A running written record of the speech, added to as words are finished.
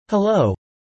Hello.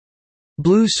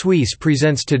 Blue Suisse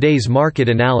presents today's market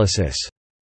analysis.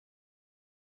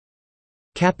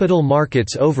 Capital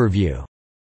Markets Overview.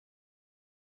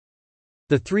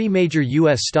 The three major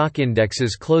U.S. stock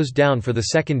indexes closed down for the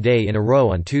second day in a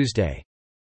row on Tuesday.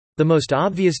 The most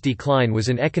obvious decline was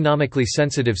in economically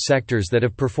sensitive sectors that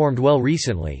have performed well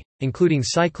recently, including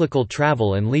cyclical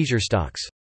travel and leisure stocks.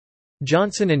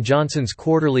 Johnson & Johnson's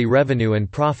quarterly revenue and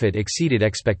profit exceeded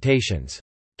expectations.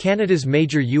 Canada's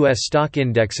major U.S. stock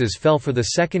indexes fell for the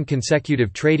second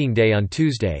consecutive trading day on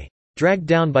Tuesday, dragged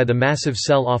down by the massive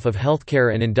sell-off of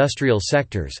healthcare and industrial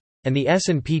sectors, and the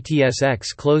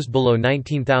S&P/TSX closed below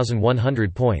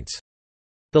 19,100 points.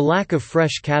 The lack of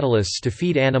fresh catalysts to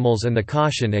feed animals and the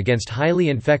caution against highly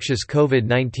infectious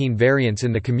COVID-19 variants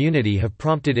in the community have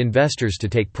prompted investors to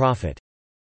take profit.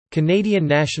 Canadian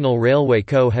National Railway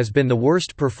Co. has been the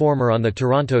worst performer on the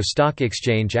Toronto Stock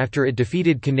Exchange after it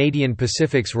defeated Canadian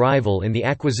Pacific's rival in the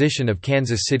acquisition of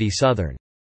Kansas City Southern.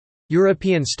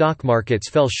 European stock markets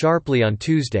fell sharply on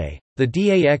Tuesday. The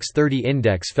DAX 30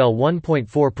 index fell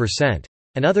 1.4%,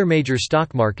 and other major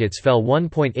stock markets fell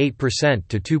 1.8%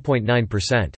 to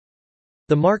 2.9%.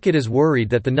 The market is worried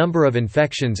that the number of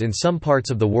infections in some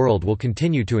parts of the world will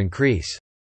continue to increase.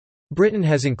 Britain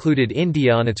has included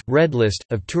India on its red list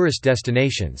of tourist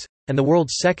destinations, and the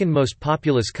world's second most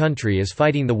populous country is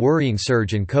fighting the worrying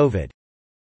surge in COVID.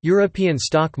 European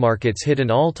stock markets hit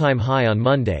an all-time high on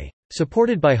Monday,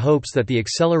 supported by hopes that the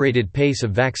accelerated pace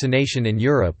of vaccination in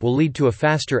Europe will lead to a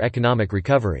faster economic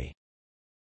recovery.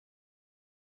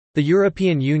 The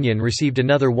European Union received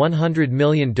another 100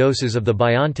 million doses of the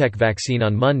BioNTech vaccine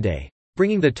on Monday,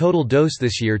 bringing the total dose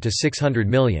this year to 600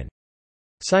 million.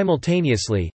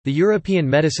 Simultaneously, the European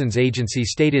Medicines Agency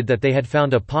stated that they had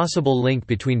found a possible link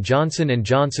between Johnson &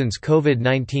 Johnson's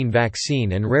COVID-19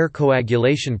 vaccine and rare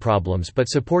coagulation problems but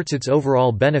supports its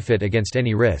overall benefit against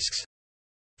any risks.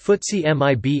 FTSE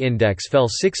MIB index fell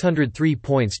 603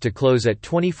 points to close at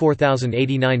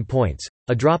 24,089 points,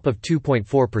 a drop of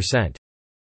 2.4%.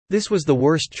 This was the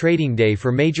worst trading day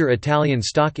for major Italian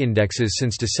stock indexes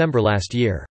since December last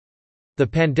year. The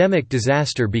pandemic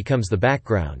disaster becomes the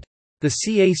background. The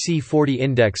CAC 40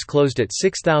 index closed at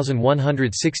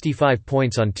 6,165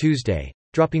 points on Tuesday,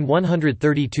 dropping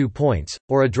 132 points,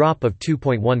 or a drop of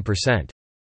 2.1%.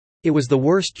 It was the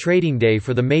worst trading day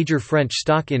for the major French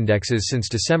stock indexes since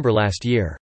December last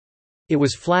year. It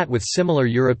was flat with similar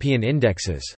European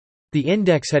indexes. The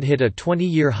index had hit a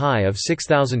 20-year high of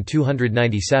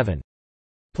 6,297.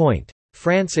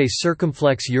 France. A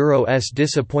circumflex Euro-S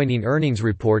disappointing earnings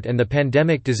report and the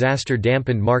pandemic disaster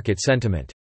dampened market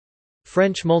sentiment.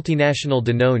 French multinational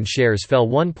Danone shares fell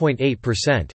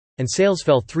 1.8%, and sales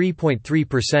fell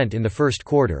 3.3% in the first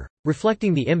quarter,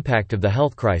 reflecting the impact of the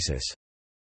health crisis.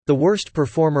 The worst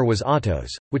performer was Autos,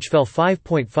 which fell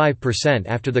 5.5%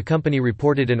 after the company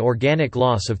reported an organic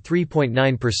loss of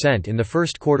 3.9% in the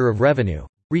first quarter of revenue,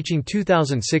 reaching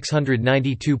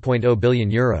 €2,692.0 billion.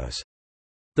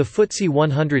 The FTSE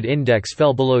 100 index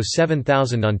fell below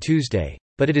 7,000 on Tuesday,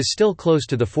 but it is still close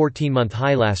to the 14-month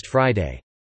high last Friday.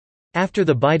 After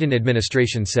the Biden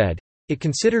administration said it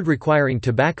considered requiring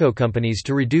tobacco companies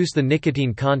to reduce the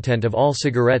nicotine content of all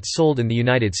cigarettes sold in the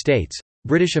United States,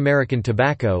 British American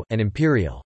Tobacco, and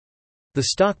Imperial. The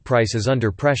stock price is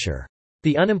under pressure.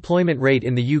 The unemployment rate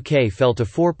in the UK fell to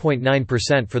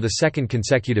 4.9% for the second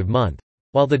consecutive month,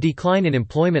 while the decline in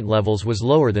employment levels was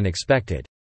lower than expected.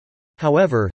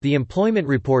 However, the employment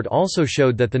report also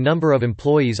showed that the number of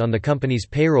employees on the company's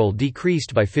payroll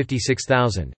decreased by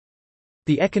 56,000.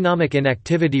 The economic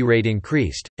inactivity rate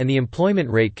increased, and the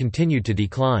employment rate continued to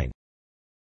decline.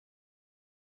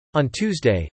 On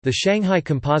Tuesday, the Shanghai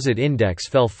Composite Index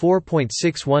fell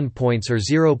 4.61 points or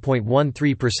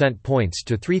 0.13% points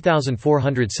to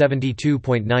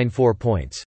 3,472.94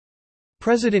 points.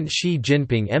 President Xi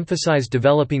Jinping emphasized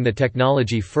developing the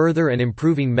technology further and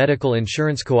improving medical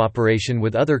insurance cooperation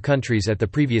with other countries at the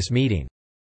previous meeting.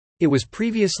 It was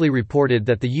previously reported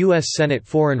that the U.S. Senate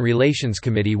Foreign Relations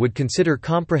Committee would consider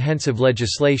comprehensive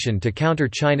legislation to counter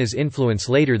China's influence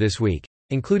later this week,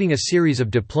 including a series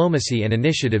of diplomacy and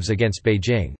initiatives against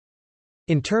Beijing.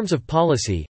 In terms of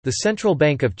policy, the Central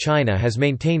Bank of China has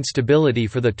maintained stability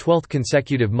for the 12th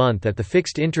consecutive month at the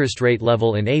fixed interest rate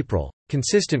level in April,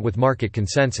 consistent with market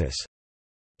consensus.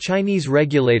 Chinese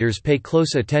regulators pay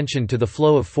close attention to the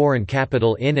flow of foreign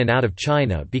capital in and out of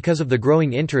China because of the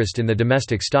growing interest in the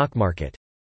domestic stock market.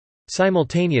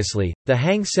 Simultaneously, the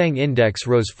Hang Seng Index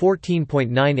rose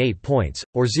 14.98 points,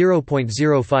 or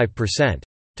 0.05%,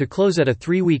 to close at a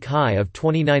three-week high of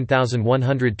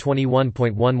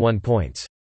 29,121.11 points.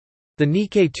 The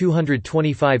Nikkei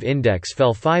 225 index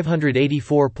fell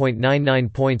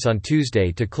 584.99 points on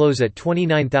Tuesday to close at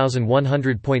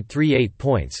 29,100.38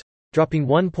 points, dropping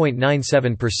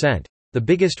 1.97%, the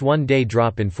biggest one-day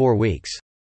drop in 4 weeks.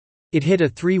 It hit a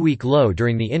 3-week low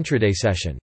during the intraday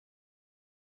session.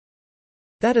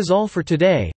 That is all for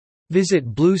today. Visit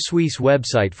Blue Suisse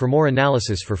website for more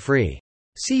analysis for free.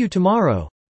 See you tomorrow.